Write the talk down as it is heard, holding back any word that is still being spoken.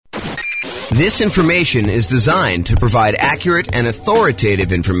This information is designed to provide accurate and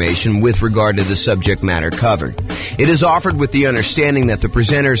authoritative information with regard to the subject matter covered. It is offered with the understanding that the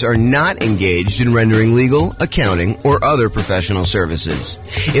presenters are not engaged in rendering legal, accounting, or other professional services.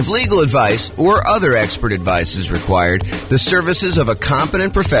 If legal advice or other expert advice is required, the services of a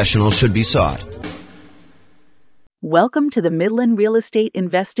competent professional should be sought. Welcome to the Midland Real Estate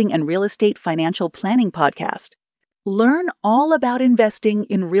Investing and Real Estate Financial Planning Podcast. Learn all about investing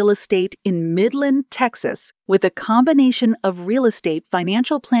in real estate in Midland, Texas, with a combination of real estate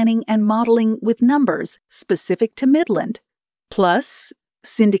financial planning and modeling with numbers specific to Midland, plus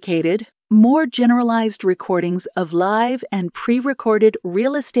syndicated, more generalized recordings of live and pre-recorded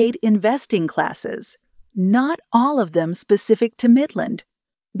real estate investing classes, not all of them specific to Midland.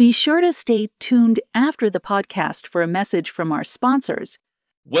 Be sure to stay tuned after the podcast for a message from our sponsors.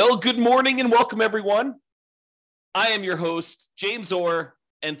 Well, good morning and welcome, everyone. I am your host, James Orr,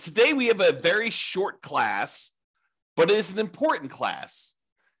 and today we have a very short class, but it is an important class.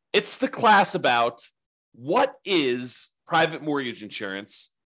 It's the class about what is private mortgage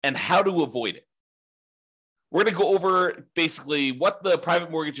insurance and how to avoid it. We're going to go over basically what the private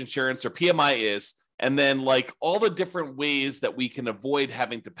mortgage insurance or PMI is, and then like all the different ways that we can avoid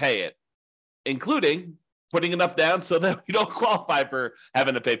having to pay it, including putting enough down so that we don't qualify for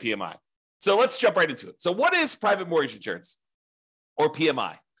having to pay PMI. So let's jump right into it. So what is private mortgage insurance or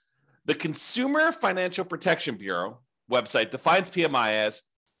PMI? The Consumer Financial Protection Bureau website defines PMI as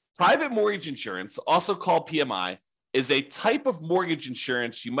private mortgage insurance, also called PMI, is a type of mortgage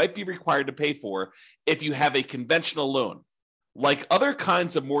insurance you might be required to pay for if you have a conventional loan. Like other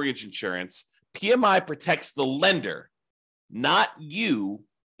kinds of mortgage insurance, PMI protects the lender, not you,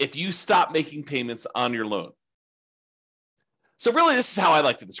 if you stop making payments on your loan. So really, this is how I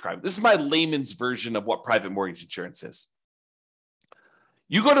like to describe it. This is my layman's version of what private mortgage insurance is.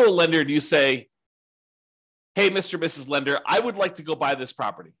 You go to a lender and you say, hey, Mr. and Mrs. Lender, I would like to go buy this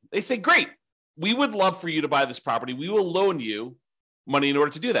property. They say, great. We would love for you to buy this property. We will loan you money in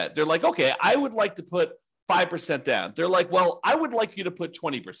order to do that. They're like, okay, I would like to put 5% down. They're like, well, I would like you to put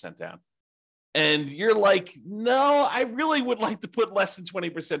 20% down. And you're like, no, I really would like to put less than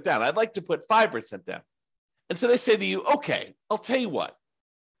 20% down. I'd like to put 5% down. And so they say to you, okay, I'll tell you what,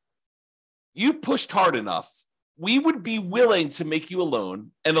 you pushed hard enough. We would be willing to make you a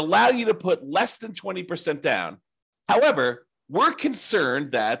loan and allow you to put less than 20% down. However, we're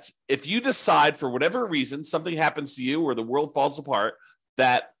concerned that if you decide for whatever reason, something happens to you or the world falls apart,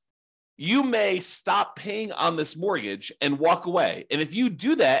 that you may stop paying on this mortgage and walk away. And if you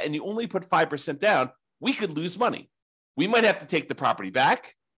do that and you only put 5% down, we could lose money. We might have to take the property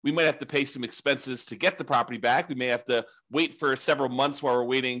back. We might have to pay some expenses to get the property back. We may have to wait for several months while we're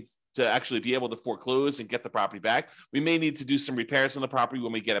waiting to actually be able to foreclose and get the property back. We may need to do some repairs on the property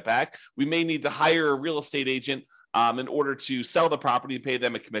when we get it back. We may need to hire a real estate agent in order to sell the property and pay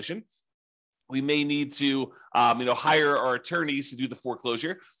them a commission. We may need to hire our attorneys to do the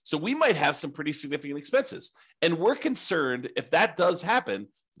foreclosure. So we might have some pretty significant expenses. And we're concerned if that does happen,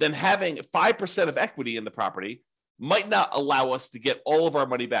 then having 5% of equity in the property might not allow us to get all of our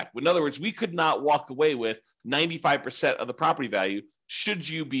money back. In other words, we could not walk away with 95% of the property value should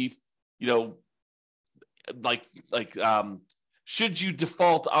you be, should you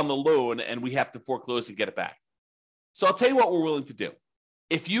default on the loan and we have to foreclose and get it back. So I'll tell you what we're willing to do.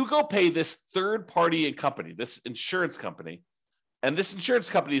 If you go pay this third party company, this insurance company, and this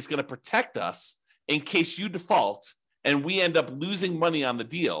insurance company is going to protect us in case you default and we end up losing money on the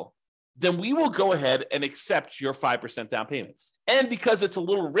deal, then we will go ahead and accept your 5% down payment. And because it's a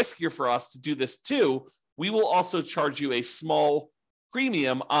little riskier for us to do this too, we will also charge you a small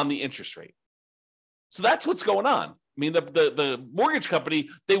premium on the interest rate. So that's what's going on. I mean, the mortgage company,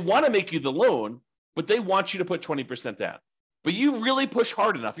 they want to make you the loan, but they want you to put 20% down. But you really push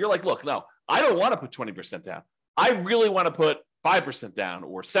hard enough. You're like, look, no, I don't want to put 20% down. I really want to put 5% down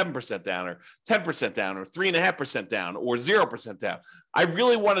or 7% down or 10% down or 3.5% down or 0% down. I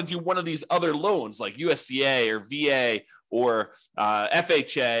really want to do one of these other loans like USDA or VA or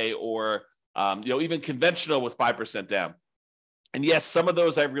FHA or even conventional with 5% down. And yes, some of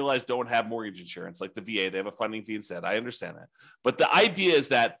those I realize don't have mortgage insurance, like the VA. They have a funding fee instead. I understand that. But the idea is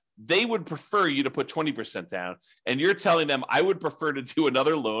that they would prefer you to put 20% down. And you're telling them, I would prefer to do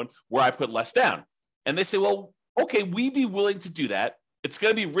another loan where I put less down. And they say, well, okay, we'd be willing to do that. It's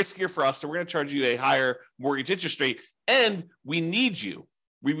going to be riskier for us. So we're going to charge you a higher mortgage interest rate. And we need you.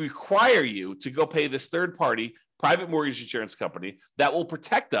 We require you to go pay this third party private mortgage insurance company that will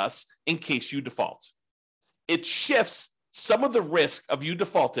protect us in case you default. It shifts some of the risk of you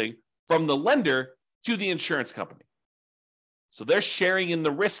defaulting from the lender to the insurance company. So they're sharing in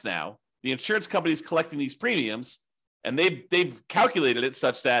the risk now the insurance company is collecting these premiums, and they've calculated it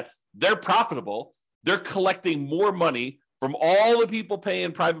such that they're profitable. They're collecting more money from all the people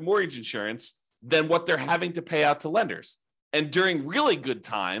paying private mortgage insurance than what they're having to pay out to lenders. And during really good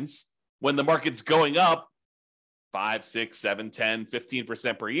times, when the market's going up 5, 6, 7, 10,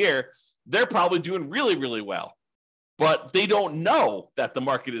 15% per year, they're probably doing really, really well. But they don't know that the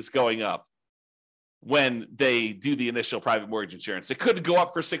market is going up when they do the initial private mortgage insurance. It could go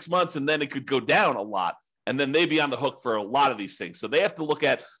up for 6 months and then it could go down a lot. And then they'd be on the hook for a lot of these things. So they have to look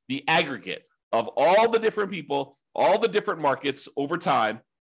at the aggregate of all the different people, all the different markets over time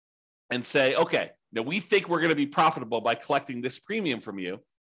and say, okay, now we think we're going to be profitable by collecting this premium from you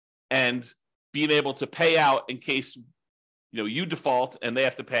and being able to pay out in case you default and they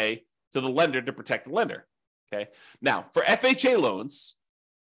have to pay to the lender to protect the lender. Okay. Now, for FHA loans,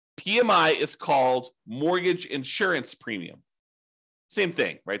 PMI is called mortgage insurance premium. Same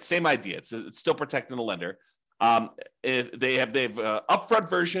thing, right? Same idea. It's still protecting the lender. They have upfront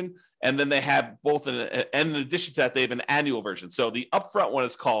version, and then they have both, and in addition to that, they have an annual version. So the upfront one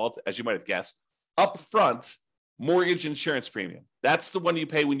is called, as you might have guessed, upfront mortgage insurance premium. That's the one you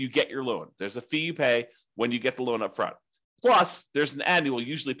pay when you get your loan. There's a fee you pay when you get the loan upfront. Plus, there's an annual,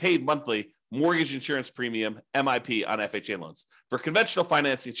 usually paid monthly, mortgage insurance premium, MIP, on FHA loans. For conventional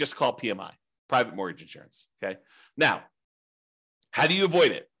financing, it's just called PMI, private mortgage insurance. Okay. Now, how do you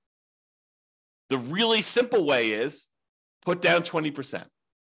avoid it? The really simple way is put down 20%.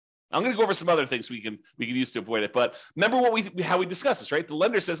 I'm going to go over some other things we can use to avoid it. But remember how we discussed this, right? The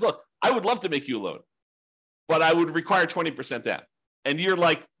lender says, look, I would love to make you a loan, but I would require 20% down. And you're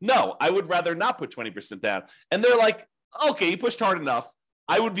like, no, I would rather not put 20% down. And they're like, okay, you pushed hard enough.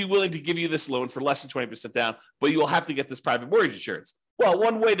 I would be willing to give you this loan for less than 20% down, but you will have to get this private mortgage insurance. Well,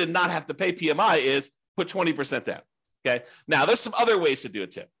 one way to not have to pay PMI is put 20% down. Okay. Now, there's some other ways to do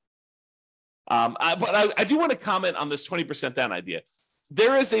it too. But I do want to comment on this 20% down idea.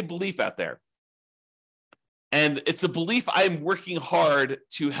 There is a belief out there, and it's a belief I'm working hard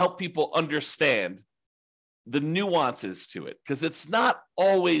to help people understand the nuances to it, because it's not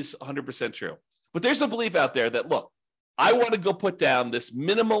always 100% true. But there's a belief out there that, look, I want to go put down this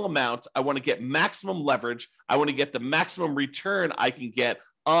minimal amount. I want to get maximum leverage. I want to get the maximum return I can get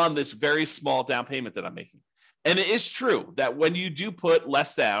on this very small down payment that I'm making. And it is true that when you do put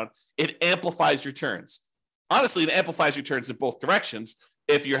less down, it amplifies returns. Honestly, it amplifies returns in both directions.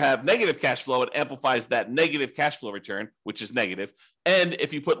 If you have negative cash flow, it amplifies that negative cash flow return, which is negative. And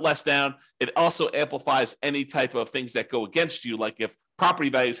if you put less down, it also amplifies any type of things that go against you. Like if property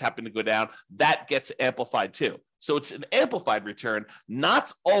values happen to go down, that gets amplified too. So it's an amplified return,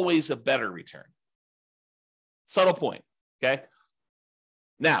 not always a better return. Subtle point, okay?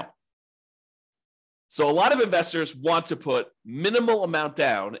 Now, so a lot of investors want to put minimal amount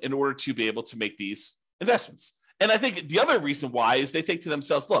down in order to be able to make these investments. And I think the other reason why is they think to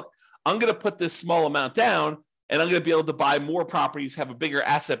themselves, look, I'm going to put this small amount down and I'm going to be able to buy more properties, have a bigger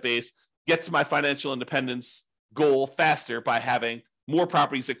asset base, get to my financial independence goal faster by having more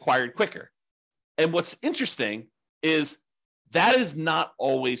properties acquired quicker. And what's interesting is that is not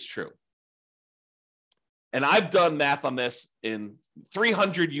always true. And I've done math on this in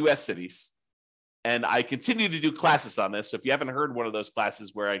 300 US cities. And I continue to do classes on this. So if you haven't heard one of those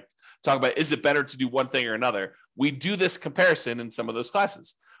classes where I talk about, is it better to do one thing or another? We do this comparison in some of those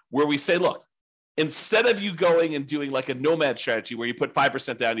classes where we say, look, instead of you going and doing like a nomad strategy where you put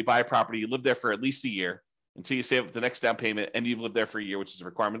 5% down, you buy a property, you live there for at least a year until you save up the next down payment and you've lived there for a year, which is a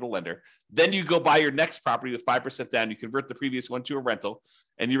requirement of the lender. Then you go buy your next property with 5% down, you convert the previous one to a rental,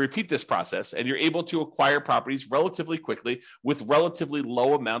 and you repeat this process, and you're able to acquire properties relatively quickly with relatively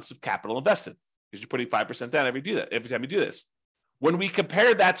low amounts of capital invested. Because you're putting 5% down every time you do this. When we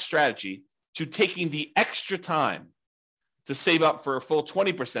compare that strategy to taking the extra time to save up for a full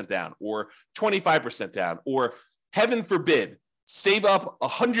 20% down or 25% down, or heaven forbid, save up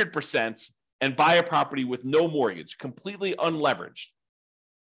 100% and buy a property with no mortgage, completely unleveraged,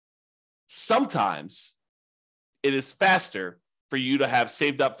 sometimes it is faster for you to have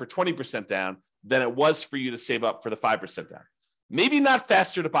saved up for 20% down than it was for you to save up for the 5% down. Maybe not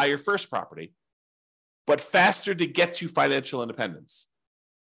faster to buy your first property, but faster to get to financial independence.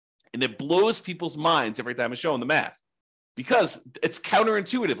 And it blows people's minds every time I show them the math because it's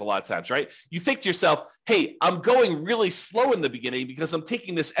counterintuitive a lot of times, right? You think to yourself, hey, I'm going really slow in the beginning because I'm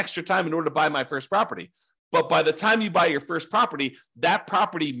taking this extra time in order to buy my first property. But by the time you buy your first property, that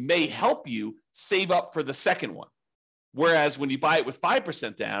property may help you save up for the second one. Whereas when you buy it with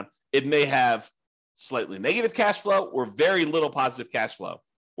 5% down, it may have slightly negative cash flow or very little positive cash flow,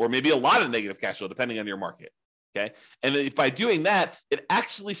 or maybe a lot of negative cash flow, depending on your market. Okay. And if by doing that, it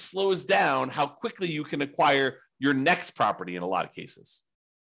actually slows down how quickly you can acquire your next property in a lot of cases.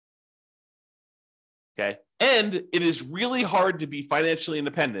 Okay. And it is really hard to be financially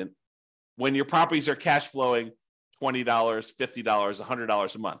independent when your properties are cash flowing $20, $50,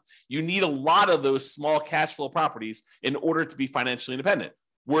 $100 a month. You need a lot of those small cash flow properties in order to be financially independent.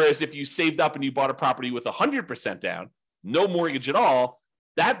 Whereas if you saved up and you bought a property with 100% down, no mortgage at all,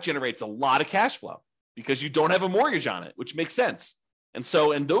 that generates a lot of cash flow because you don't have a mortgage on it, which makes sense. And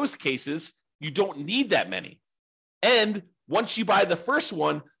so in those cases, you don't need that many. And once you buy the first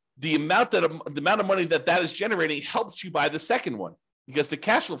one, the amount of money that is generating helps you buy the second one because the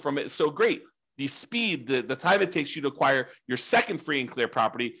cash flow from it is so great. The speed, the time it takes you to acquire your second free and clear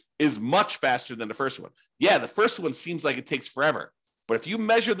property is much faster than the first one. Yeah, the first one seems like it takes forever. But if you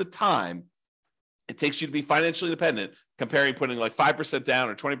measure the time it takes you to be financially independent, comparing putting like 5% down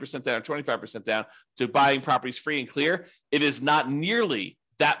or 20% down or 25% down to buying properties free and clear, it is not nearly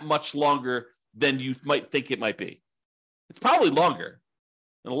that much longer than you might think it might be. It's probably longer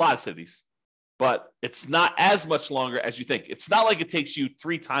in a lot of cities, but it's not as much longer as you think. It's not like it takes you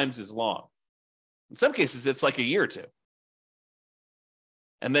 3 times as long. In some cases, it's like a year or two.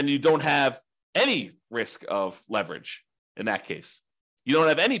 And then you don't have any risk of leverage in that case. You don't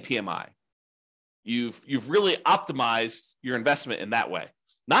have any PMI. You've really optimized your investment in that way.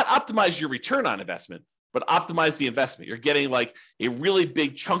 Not optimize your return on investment, but optimize the investment. You're getting like a really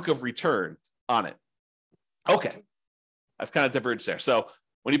big chunk of return on it. Okay. I've kind of diverged there. So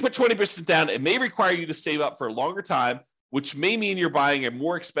when you put 20% down, it may require you to save up for a longer time, which may mean you're buying a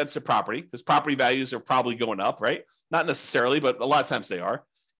more expensive property because property values are probably going up, right? Not necessarily, but a lot of times they are.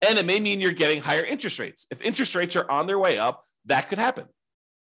 And it may mean you're getting higher interest rates. If interest rates are on their way up, that could happen.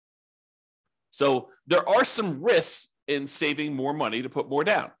 So there are some risks in saving more money to put more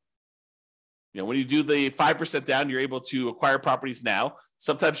down. You know, when you do the 5% down, you're able to acquire properties now.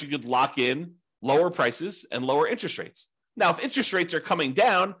 Sometimes you could lock in lower prices and lower interest rates. Now, if interest rates are coming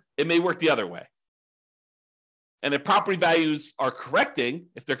down, it may work the other way. And if property values are correcting,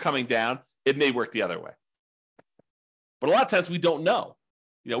 if they're coming down, it may work the other way. But a lot of times we don't know.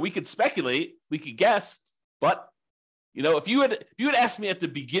 You know, we could speculate, we could guess, but you know, if you had asked me at the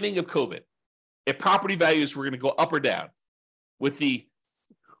beginning of COVID, if property values were going to go up or down with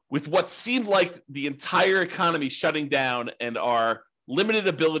what seemed like the entire economy shutting down and our limited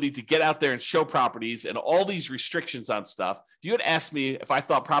ability to get out there and show properties and all these restrictions on stuff, if you had asked me if I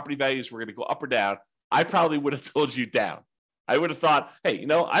thought property values were going to go up or down, I probably would have told you down. I would have thought, hey, you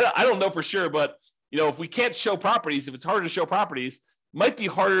know, I don't know for sure, but you know, if we can't show properties, if it's harder to show properties, it might be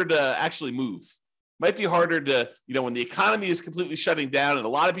harder to actually move. Might be harder to, you know, when the economy is completely shutting down and a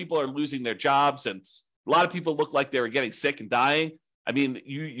lot of people are losing their jobs and a lot of people look like they were getting sick and dying. I mean,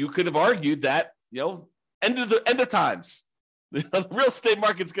 you could have argued that, you know, end of times, the real estate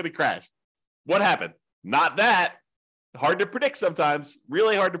market's going to crash. What happened? Not that. Hard to predict sometimes.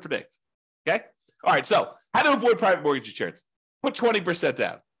 Really hard to predict. Okay. All right. So how to avoid private mortgage insurance? Put 20%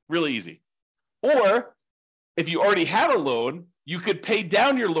 down. Really easy. Or if you already have a loan, you could pay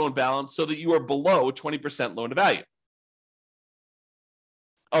down your loan balance so that you are below 20% loan to value.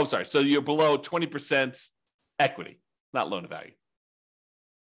 Oh, sorry. So you're below 20% equity, not loan to value.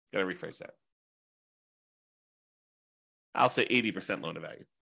 Got to rephrase that. I'll say 80% loan to value.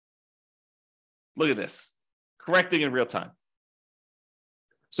 Look at this. Correcting in real time.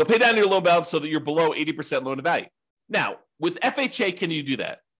 So pay down your loan balance so that you're below 80% loan to value. Now, with FHA, can you do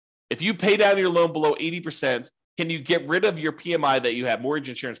that? If you pay down your loan below 80%, can you get rid of your PMI that you have, mortgage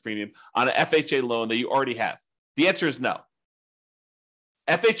insurance premium, on an FHA loan that you already have? The answer is no.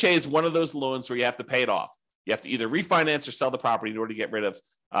 FHA is one of those loans where you have to pay it off. You have to either refinance or sell the property in order to get rid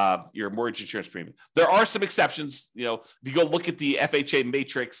of your mortgage insurance premium. There are some exceptions. You know, if you go look at the FHA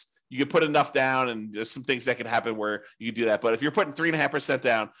matrix, you can put enough down, and there's some things that can happen where you can do that. But if you're putting 3.5%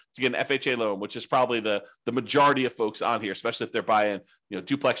 down to get an FHA loan, which is probably the majority of folks on here, especially if they're buying, you know,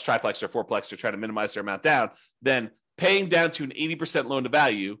 duplex, triplex, or fourplex to try to minimize their amount down, then paying down to an 80% loan to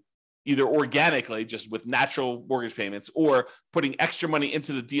value, either organically, just with natural mortgage payments, or putting extra money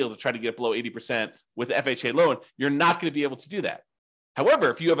into the deal to try to get below 80% with the FHA loan, you're not going to be able to do that. However,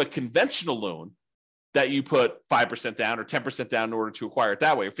 if you have a conventional loan that you put 5% down or 10% down in order to acquire it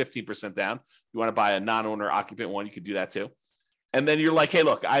that way, or 15% down, you want to buy a non-owner occupant one, you could do that too. And then you're like, hey,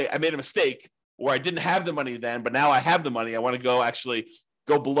 look, I made a mistake, or I didn't have the money then, but now I have the money. I want to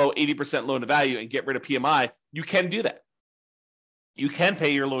go below 80% loan to value and get rid of PMI. You can do that. You can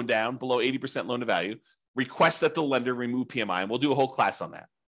pay your loan down below 80% loan to value, request that the lender remove PMI, and we'll do a whole class on that.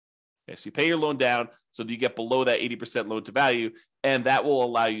 Okay, so you pay your loan down so that you get below that 80% loan to value, and that will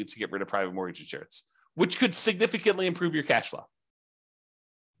allow you to get rid of private mortgage insurance. which could significantly improve your cash flow.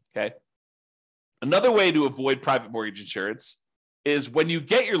 Okay. Another way to avoid private mortgage insurance is when you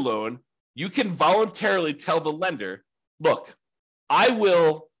get your loan, you can voluntarily tell the lender, look, I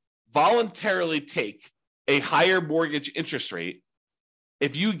will voluntarily take a higher mortgage interest rate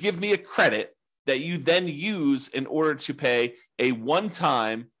if you give me a credit that you then use in order to pay a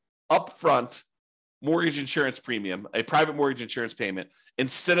one-time upfront mortgage insurance premium, a private mortgage insurance payment,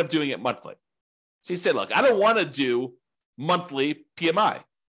 instead of doing it monthly. So you say, look, I don't want to do monthly PMI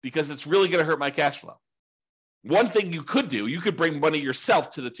because it's really going to hurt my cash flow. One thing you could do, you could bring money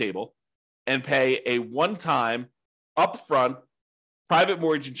yourself to the table and pay a one-time upfront private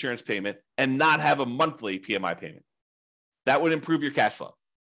mortgage insurance payment and not have a monthly PMI payment. That would improve your cash flow.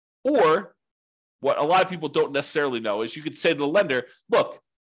 Or what a lot of people don't necessarily know is you could say to the lender, look,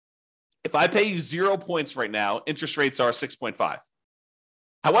 if I pay you 0 points right now, interest rates are 6.5.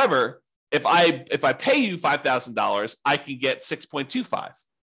 However, if I pay you $5,000, I can get 6.25.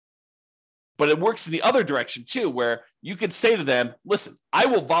 But it works in the other direction too, where you could say to them, listen, I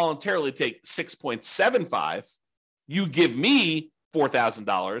will voluntarily take 6.75. You give me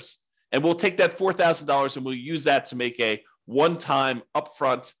 $4,000, and we'll take that $4,000 and we'll use that to make a one-time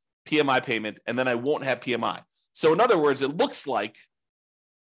upfront PMI payment, and then I won't have PMI. So in other words, it looks like,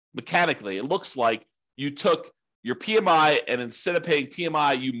 mechanically, it looks like you took your PMI and instead of paying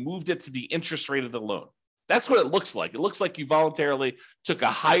PMI, you moved it to the interest rate of the loan. That's what it looks like. It looks like you voluntarily took a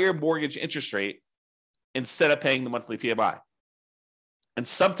higher mortgage interest rate instead of paying the monthly PMI. And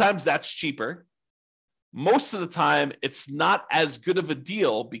sometimes that's cheaper. Most of the time, it's not as good of a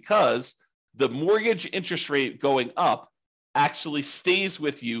deal because the mortgage interest rate going up actually stays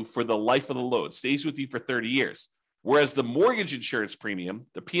with you for the life of the loan, stays with you for 30 years. Whereas the mortgage insurance premium,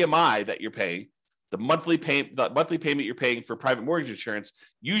 the PMI that you're paying, the monthly payment you're paying for private mortgage insurance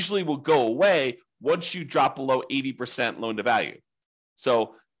usually will go away once you drop below 80% loan to value.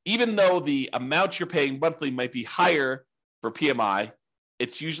 So even though the amount you're paying monthly might be higher for PMI,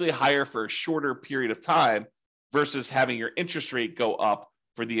 it's usually higher for a shorter period of time versus having your interest rate go up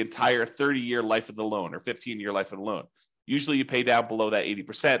for the entire 30-year life of the loan or 15-year life of the loan. Usually you pay down below that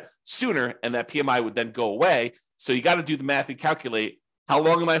 80% sooner, and that PMI would then go away. So you got to do the math and calculate, how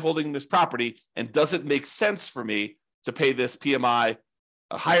long am I holding this property, and does it make sense for me to pay this PMI,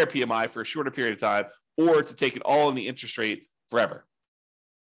 a higher PMI for a shorter period of time, or to take it all in the interest rate forever?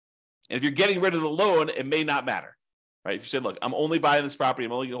 And if you're getting rid of the loan, it may not matter, right? If you said, look, I'm only buying this property,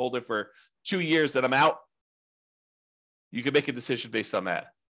 I'm only going to hold it for 2 years, then I'm out, you can make a decision based on that.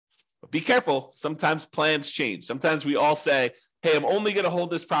 But be careful. Sometimes plans change. Sometimes we all say, hey, I'm only going to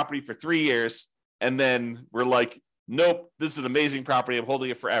hold this property for 3 years. And then we're like, nope, this is an amazing property. I'm holding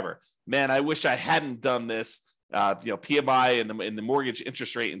it forever. Man, I wish I hadn't done this, PMI and the mortgage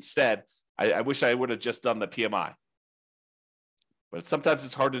interest rate instead. I wish I would have just done the PMI. But sometimes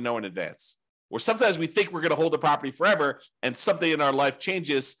it's hard to know in advance. Or sometimes we think we're going to hold the property forever and something in our life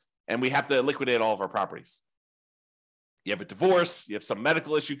changes and we have to liquidate all of our properties. You have a divorce, you have some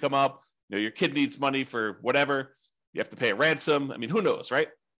medical issue come up, your kid needs money for whatever, you have to pay a ransom. I mean, who knows, right?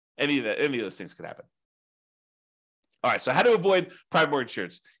 Any of those things could happen. All right, so how to avoid private mortgage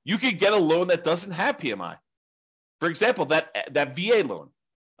insurance? You could get a loan that doesn't have PMI. For example, that VA loan.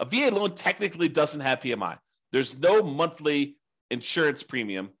 A VA loan technically doesn't have PMI. There's no monthly insurance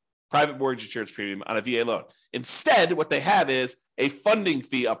premium, private mortgage insurance premium on a VA loan. Instead, what they have is a funding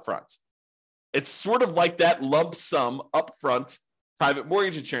fee upfront. It's sort of like that lump sum upfront private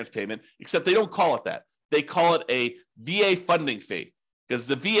mortgage insurance payment, except they don't call it that. They call it a VA funding fee because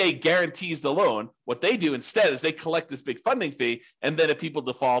the VA guarantees the loan. What they do instead is they collect this big funding fee, and then if people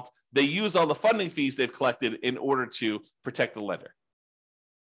default, they use all the funding fees they've collected in order to protect the lender.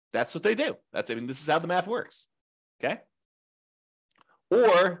 That's what they do. This is how the math works. Okay?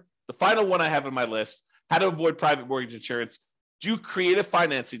 Or the final one I have on my list, how to avoid private mortgage insurance, do creative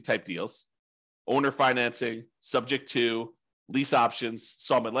financing type deals. Owner financing, subject to, lease options,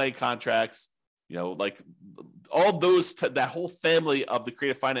 installment loan contracts, like all those, that whole family of the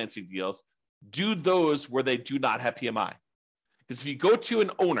creative financing deals, do those where they do not have PMI. Because if you go to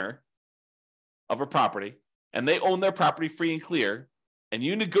an owner of a property and they own their property free and clear, and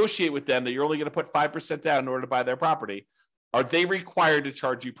you negotiate with them that you're only going to put 5% down in order to buy their property, are they required to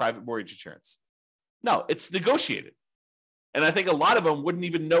charge you private mortgage insurance? No, it's negotiated. And I think a lot of them wouldn't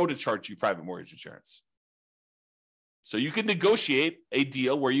even know to charge you private mortgage insurance. So you can negotiate a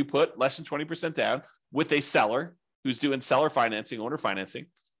deal where you put less than 20% down with a seller who's doing seller financing, owner financing,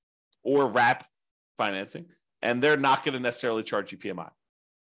 or wrap financing, and they're not going to necessarily charge you PMI.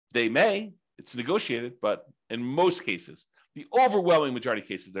 They may, it's negotiated, but in most cases, the overwhelming majority of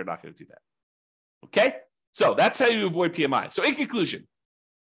cases, they're not going to do that. Okay? So that's how you avoid PMI. So in conclusion,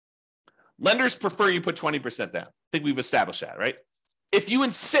 lenders prefer you put 20% down. I think we've established that, right? If you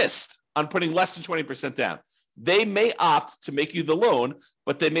insist on putting less than 20% down, they may opt to make you the loan,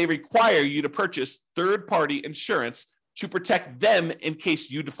 but they may require you to purchase third-party insurance to protect them in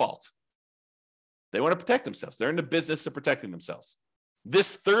case you default. They want to protect themselves. They're in the business of protecting themselves.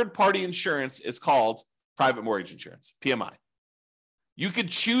 This third-party insurance is called private mortgage insurance, PMI. You could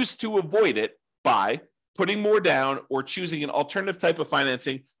choose to avoid it by putting more down or choosing an alternative type of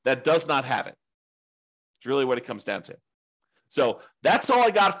financing that does not have it. It's really what it comes down to. So that's all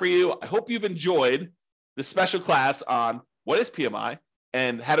I got for you. I hope you've enjoyed this special class on what is PMI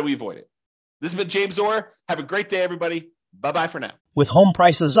and how do we avoid it. This has been James Orr. Have a great day, everybody. Bye-bye for now. With home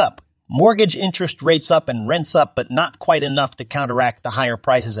prices up, mortgage interest rates up, and rents up, but not quite enough to counteract the higher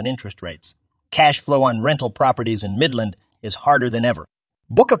prices and interest rates, cash flow on rental properties in Midland is harder than ever.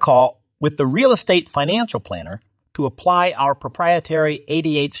 Book a call with the Real Estate Financial Planner to apply our proprietary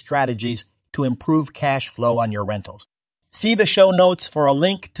 88 strategies to improve cash flow on your rentals. See the show notes for a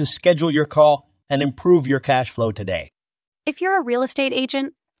link to schedule your call and improve your cash flow today. If you're a real estate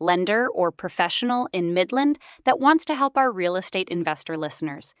agent, lender, or professional in Midland that wants to help our real estate investor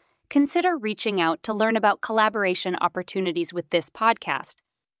listeners, consider reaching out to learn about collaboration opportunities with this podcast.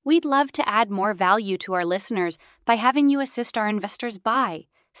 We'd love to add more value to our listeners by having you assist our investors buy,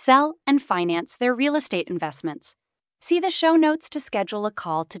 sell, and finance their real estate investments. See the show notes to schedule a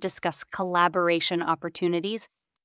call to discuss collaboration opportunities